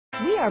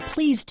We are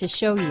pleased to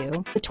show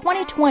you the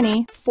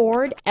 2020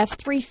 Ford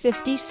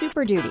F-350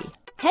 Super Duty.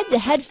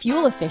 Head-to-head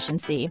fuel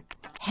efficiency,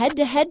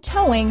 head-to-head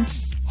towing,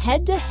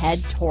 head-to-head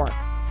torque.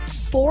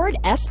 Ford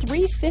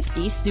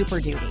F-350 Super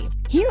Duty.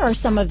 Here are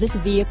some of this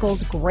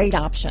vehicle's great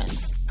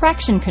options: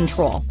 traction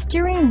control,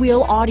 steering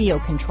wheel audio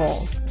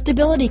controls,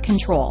 stability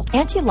control,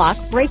 anti-lock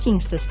braking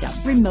system,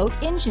 remote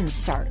engine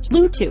start,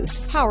 Bluetooth,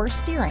 power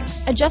steering,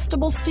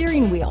 adjustable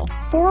steering wheel,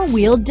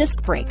 four-wheel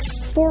disc brakes,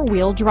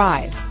 four-wheel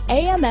drive,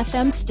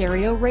 AM/FM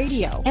stereo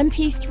radio,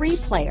 MP3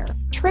 player,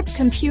 trip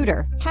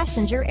computer,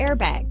 passenger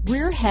airbag,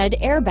 rear head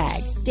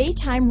airbag,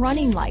 daytime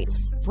running lights,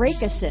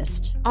 brake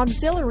assist,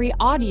 auxiliary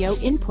audio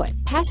input,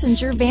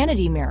 passenger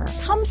vanity mirror.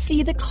 Come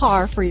see the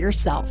car for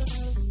yourself.